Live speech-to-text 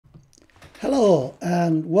Hello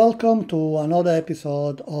and welcome to another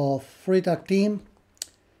episode of FreeTAK Team.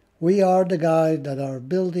 We are the guys that are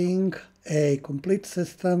building a complete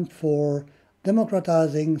system for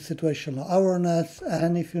democratizing situational awareness,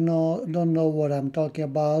 and if you don't know what I'm talking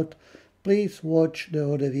about, please watch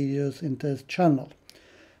the other videos in this channel.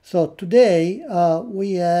 So today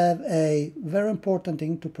we have a very important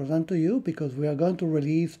thing to present to you because we are going to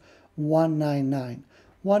release 199.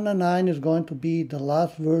 199 is going to be the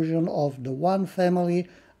last version of the one family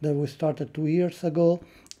that we started 2 years ago,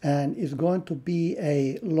 and is going to be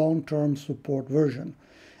a long-term support version.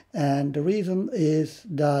 And the reason is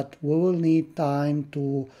that we will need time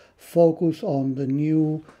to focus on the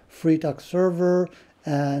new FreeTAK server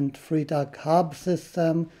and FreeTAK hub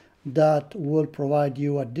system that will provide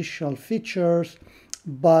you additional features.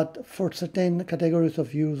 But for certain categories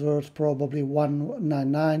of users, probably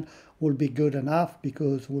 199 will be good enough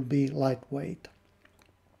because it will be lightweight.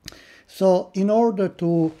 So in order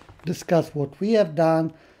to discuss what we have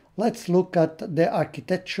done, let's look at the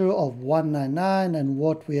architecture of 199 and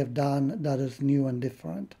what we have done that is new and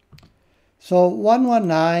different. So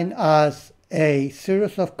 119 has a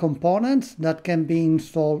series of components that can be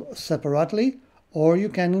installed separately, or you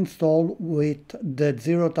can install with the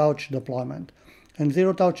ZeroTouch deployment. And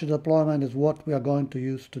ZeroTouch deployment is what we are going to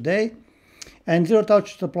use today. And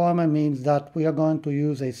ZeroTouch deployment means that we are going to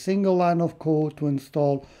use a single line of code to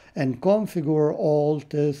install and configure all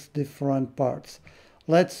these different parts.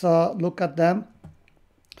 Let's look at them.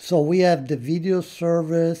 So we have the video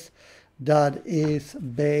service that is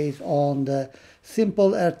based on the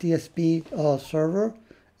simple RTSP server,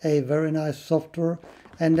 a very nice software.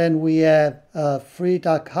 And then we have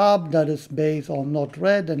FreeTAK Hub that is based on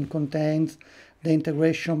Node-RED and contains the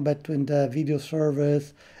integration between the video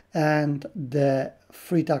service and the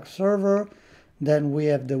FreeTAK server. Then we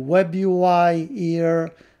have the web UI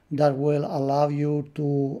here that will allow you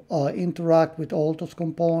to interact with all those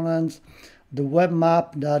components. The web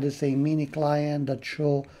map, that is a mini client that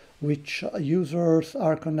shows which users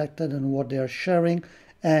are connected and what they are sharing.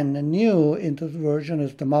 And new in this version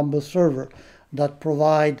is the Mumla server that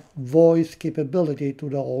provide voice capability to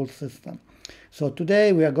the whole system. So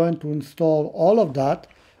today we are going to install all of that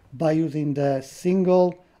by using the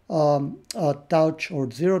single touch or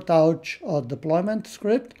ZeroTouch deployment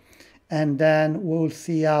script, and then we'll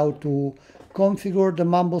see how to configure the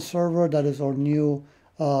Mumble server, that is our new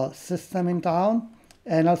system in town,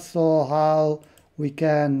 and also how we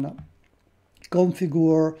can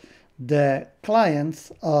configure the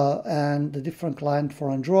clients and the different clients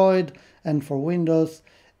for Android and for Windows,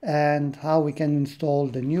 and how we can install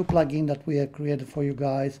the new plugin that we have created for you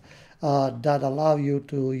guys that allow you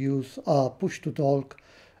to use push-to-talk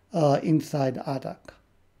inside ATAK.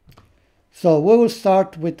 So we will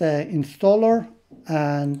start with the installer,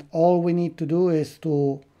 and all we need to do is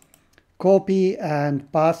to copy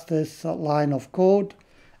and paste this line of code,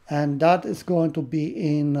 and that is going to be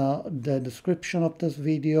in the description of this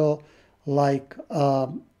video, like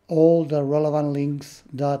all the relevant links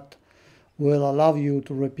that will allow you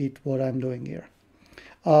to repeat what I'm doing here.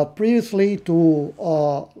 Previously,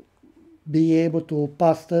 to be able to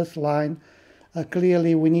pass this line,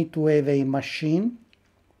 clearly we need to have a machine,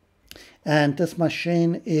 and this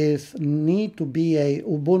machine need to be a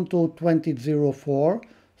Ubuntu 20.04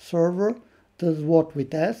 server. This is what we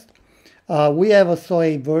test. We have also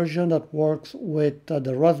a version that works with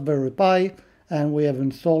the Raspberry Pi, and we have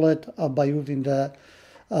installed it by using the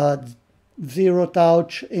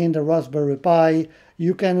ZeroTouch in the Raspberry Pi.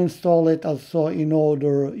 You can install it also in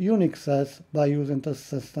other Unixes by using this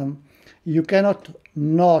system. You cannot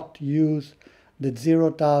not use the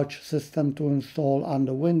ZeroTouch system to install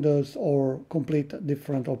under Windows or complete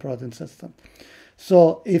different operating system.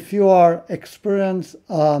 So if you are experienced,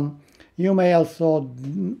 you may also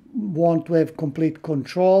want to have complete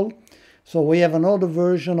control. So we have another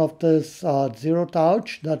version of this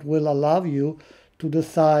ZeroTouch that will allow you to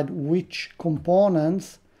decide which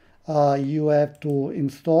components you have to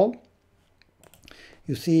install.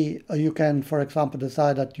 You see, you can, for example,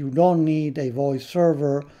 decide that you don't need a voice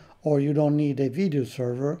server or you don't need a video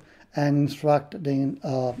server, and instruct the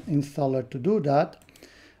installer to do that.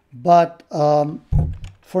 But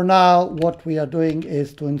for now, what we are doing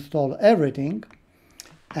is to install everything,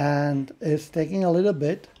 and it's taking a little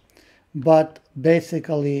bit, but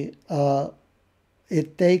basically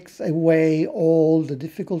it takes away all the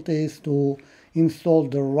difficulties to install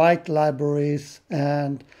the right libraries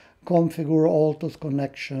and configure all those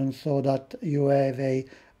connections so that you have a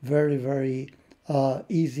very, very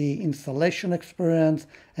easy installation experience,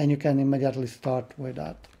 and you can immediately start with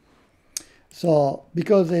that. So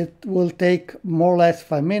because it will take more or less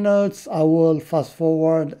 5 minutes, I will fast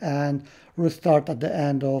forward and restart at the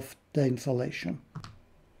end of the installation.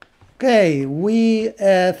 Okay, we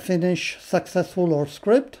have finished successful our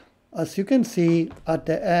script. As you can see, at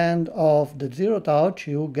the end of the ZeroTouch,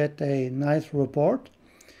 you get a nice report.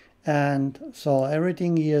 And so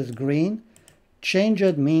everything here is green.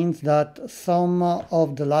 Changed means that some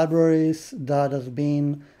of the libraries that has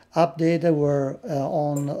been updated were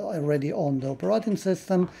already on the operating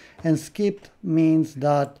system, and skipped means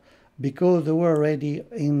that because they were already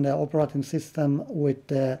in the operating system with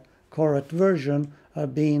the correct version, are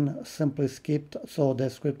being simply skipped, so the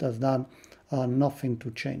script has done nothing to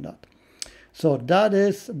change that. So that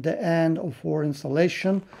is the end of our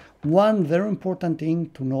installation. One very important thing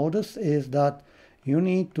to notice is that you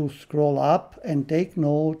need to scroll up and take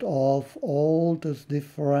note of all these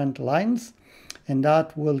different lines, and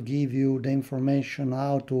that will give you the information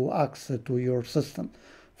how to access to your system.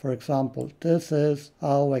 For example, this is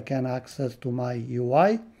how I can access to my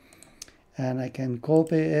UI, and I can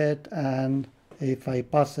copy it, and if I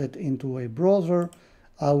pass it into a browser,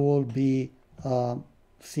 I will be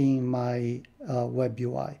seeing my web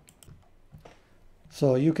UI.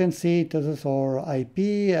 So you can see this is our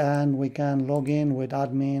IP, and we can log in with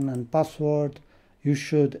admin and password. You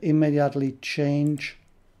should immediately change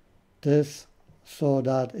this so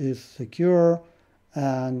that is secure.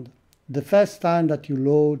 And the first time that you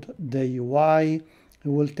load the UI, it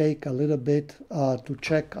will take a little bit to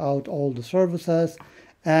check out all the services,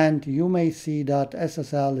 and you may see that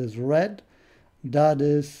SSL is red. That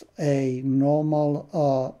is a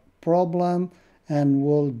normal problem, and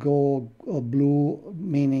will go blue,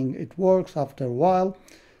 meaning it works after a while.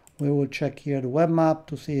 We will check here the web map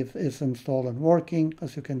to see if it's installed and working.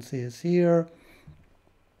 As you can see, it's here.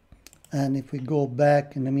 And if we go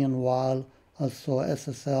back in the meanwhile, also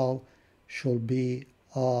SSL should be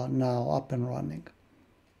now up and running.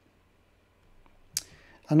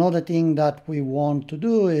 Another thing that we want to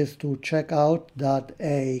do is to check out that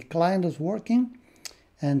a client is working.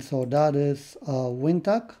 And so that is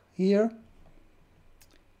Wintac here.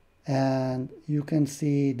 And you can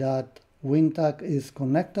see that Wintac is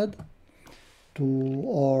connected to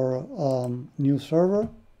our new server.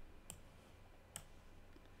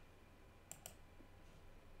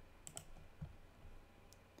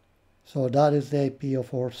 So that is the IP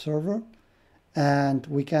of our server. And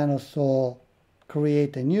we can also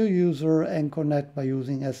create a new user and connect by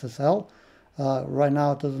using SSL. Right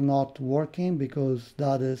now it is not working because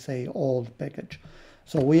that is an old package.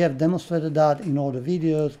 So we have demonstrated that in all the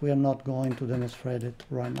videos. We are not going to demonstrate it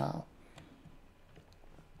right now.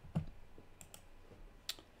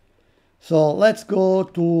 So let's go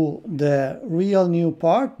to the real new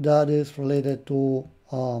part that is related to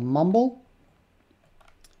Mumble.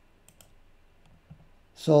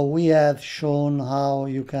 So we have shown how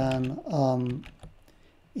you can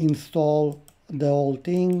install the whole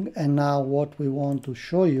thing, and now what we want to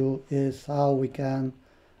show you is how we can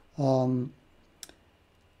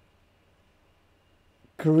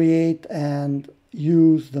create and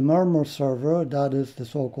use the Murmur server, that is the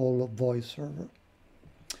so-called voice server.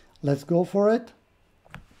 Let's go for it.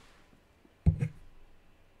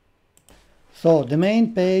 So the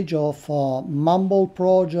main page of Mumble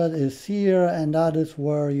project is here, and that is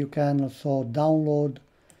where you can also download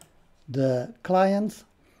the clients.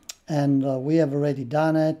 And we have already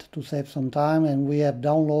done it to save some time, and we have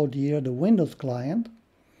downloaded here the Windows client.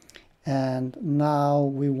 And now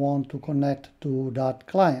we want to connect to that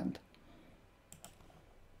client.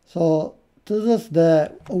 So this is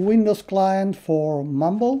the Windows client for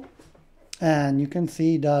Mumble, and you can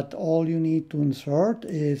see that all you need to insert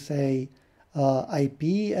is a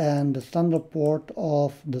IP and the standard port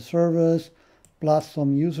of the service, plus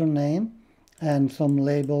some username and some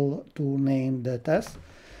label to name the test.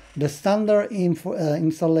 The standard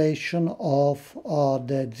installation of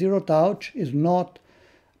the ZeroTouch is not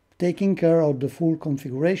taking care of the full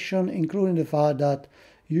configuration, including the fact that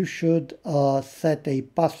you should set a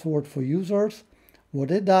password for users.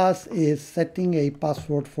 What it does is setting a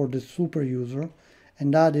password for the super user,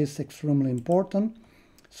 and that is extremely important.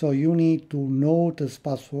 So you need to know this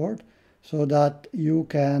password so that you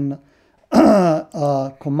can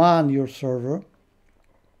command your server.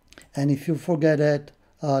 And if you forget it,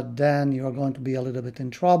 then you are going to be a little bit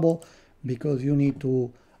in trouble because you need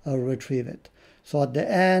to retrieve it. So at the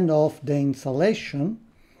end of the installation,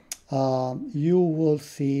 you will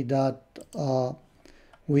see that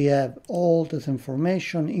we have all this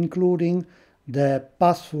information, including the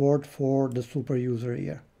password for the super user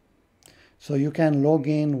here. So you can log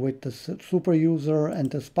in with the super user and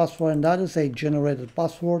this password, and that is a generated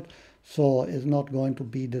password. so it's not going to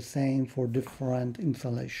be the same for different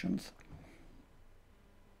installations.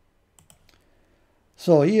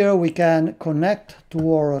 So here we can connect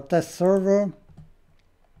to our test server,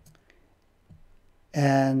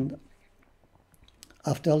 and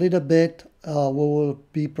after a little bit we will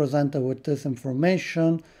be presented with this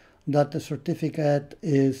information that the certificate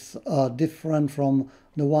is different from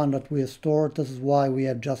the one that we have stored. This is why we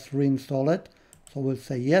have just reinstalled it. So we'll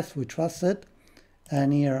say yes, we trust it,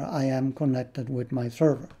 and here I am connected with my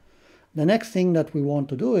server. The next thing that we want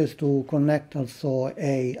to do is to connect also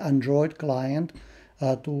a Android client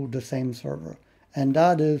to the same server, and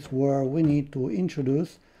that is where we need to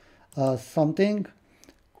introduce something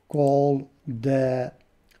called the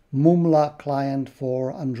Mumla client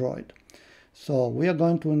for Android. So we are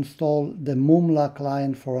going to install the Mumla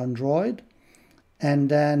client for Android, and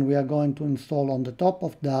then we are going to install on the top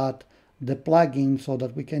of that the plugin so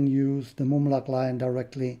that we can use the Mumla client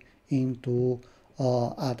directly into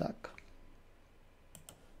ATAK.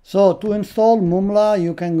 So to install Mumla,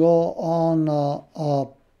 you can go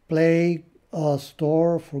on Play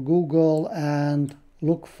Store for Google and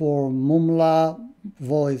look for Mumla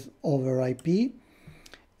Voice over IP,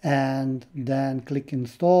 and then click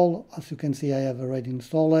install. As you can see, I have already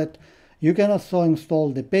installed it. You can also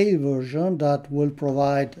install the paid version that will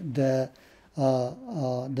provide the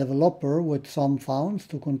developer with some funds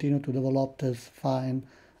to continue to develop this fine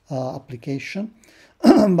application.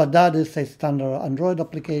 But that is a standard Android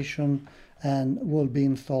application and will be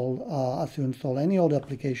installed as you install any other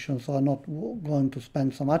application, so I'm not going to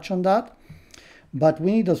spend so much on that. But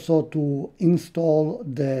we need also to install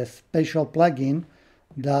the special plugin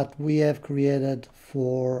that we have created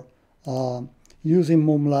for using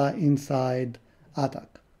Mumla inside ATAK.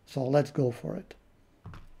 So let's go for it.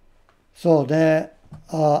 So the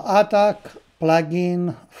ATAK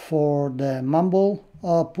plugin for the Mumble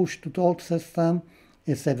push-to-talk system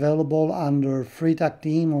is available under FreeTAK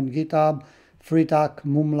team on GitHub,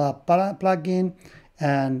 FreeTAKMumla plugin,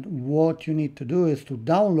 and what you need to do is to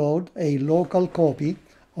download a local copy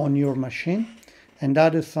on your machine, and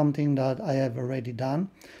that is something that I have already done.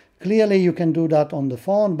 Clearly you can do that on the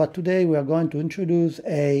phone, but today we are going to introduce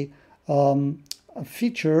a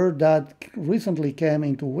feature that recently came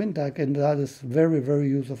into Wintac, and that is very, very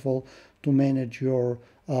useful to manage your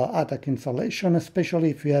ATAK installation, especially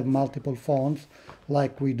if you have multiple phones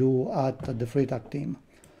like we do at the FreeTAK team.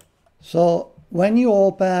 So when you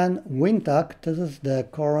open Wintac, this is the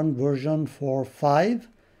current version 4.5,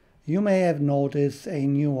 you may have noticed a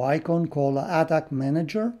new icon called ATAK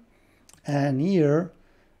Manager, and here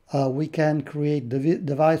we can create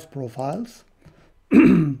device profiles.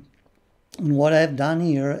 And what I've done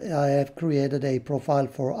here, I have created a profile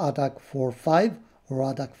for ATAK 4.5 or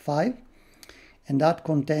ATAK 5, and that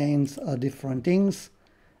contains different things.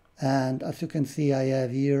 And as you can see, I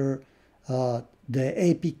have here the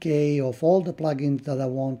APK of all the plugins that I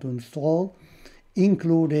want to install,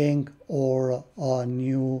 including our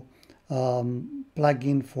new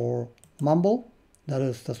plugin for Mumble, that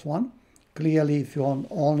is this one. Clearly, if you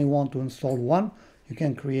only want to install one, you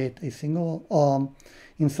can create a single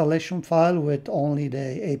installation file with only the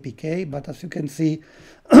APK, but as you can see,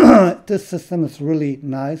 this system is really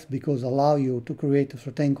nice because it allows you to create a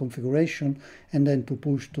certain configuration and then to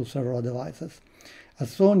push to several devices.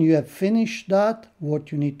 As soon as you have finished that,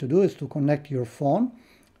 what you need to do is to connect your phone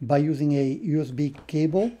by using a USB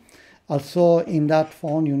cable. Also in that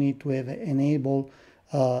phone you need to have enabled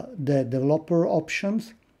the developer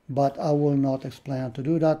options, but I will not explain how to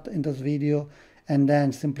do that in this video, and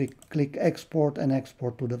then simply click export and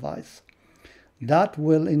export to device. That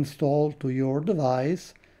will install to your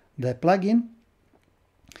device the plugin,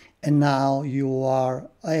 and now you are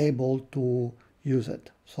able to use it.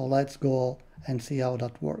 So let's go and see how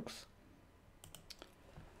that works.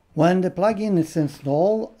 When the plugin is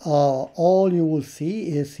installed, all you will see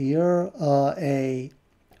is here a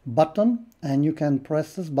button, and you can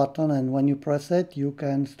press this button, and when you press it you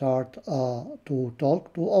can start to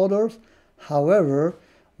talk to others. However,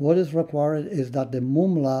 what is required is that the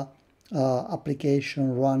Mumla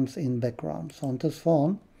application runs in background. So on this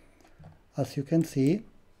phone, as you can see,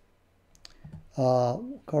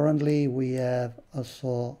 currently we have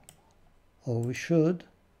also, or we should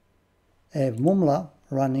have Mumla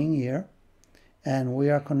running here, and we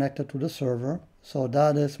are connected to the server. So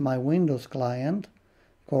that is my Windows client,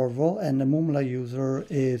 Corvo, and the Mumla user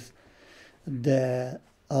is the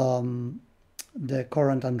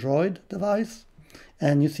current Android device.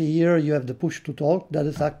 And you see here you have the push to talk that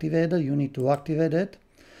is activated. You need to activate it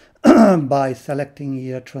by selecting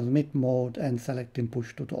here transmit mode and selecting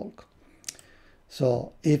push to talk.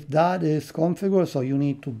 So if that is configured, so you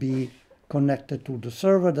need to be connected to the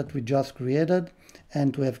server that we just created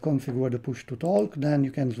and to have configured the push to talk, then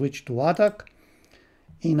you can switch to ATAK.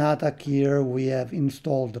 In ATAK here we have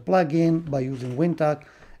installed the plugin by using Wintac,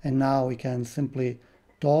 and now we can simply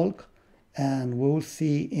talk, and we'll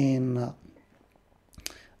see in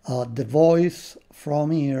the voice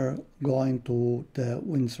from here going to the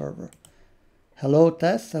Win server. Hello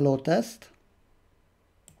test, hello test.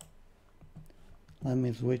 Let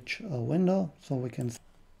me switch a window so we can see.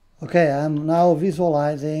 Okay, I'm now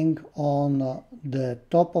visualizing on the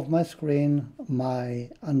top of my screen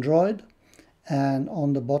my Android, and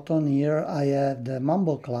on the bottom here I have the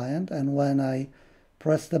Mumble client, and when I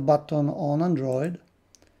press the button on Android,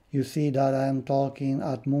 you see that I am talking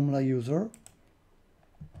at Mumla user,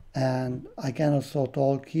 and I can also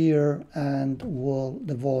talk here and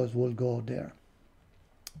the voice will go there.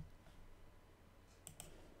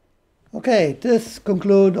 Okay, this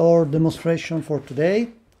concludes our demonstration for today.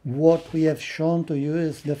 What we have shown to you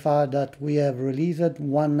is the fact that we have released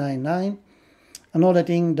 199. Another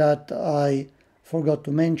thing that I forgot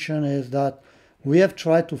to mention is that we have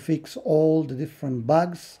tried to fix all the different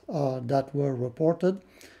bugs that were reported.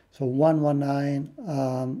 So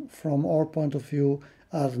 119 from our point of view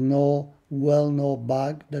has no well-known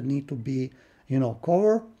bug that need to be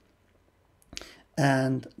covered,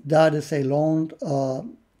 and that is a long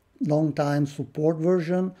time support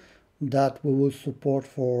version that we will support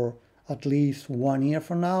for at least 1 year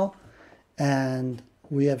from now. And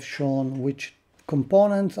we have shown which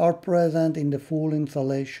components are present in the full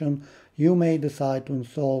installation. You may decide to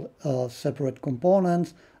install separate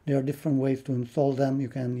components. There are different ways to install them. You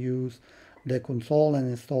can use the console and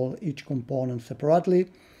install each component separately.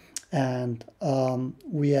 And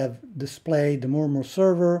we have displayed the Murmur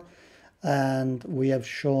server, and we have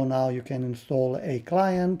shown how you can install a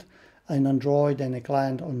client in Android and a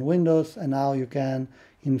client on Windows, and how you can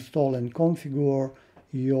install and configure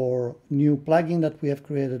your new plugin that we have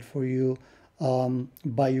created for you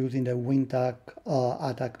by using the Wintac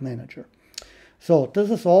ATAK Manager. So this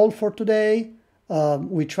is all for today.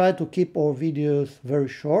 We try to keep our videos very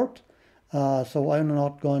short, so I'm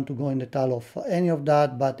not going to go in detail of any of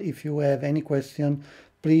that, but if you have any question,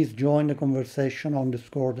 please join the conversation on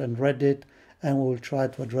Discord and Reddit, and we will try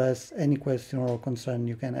to address any question or concern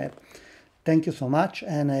you can have. Thank you so much,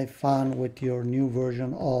 and have fun with your new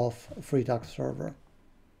version of FreeTAK server.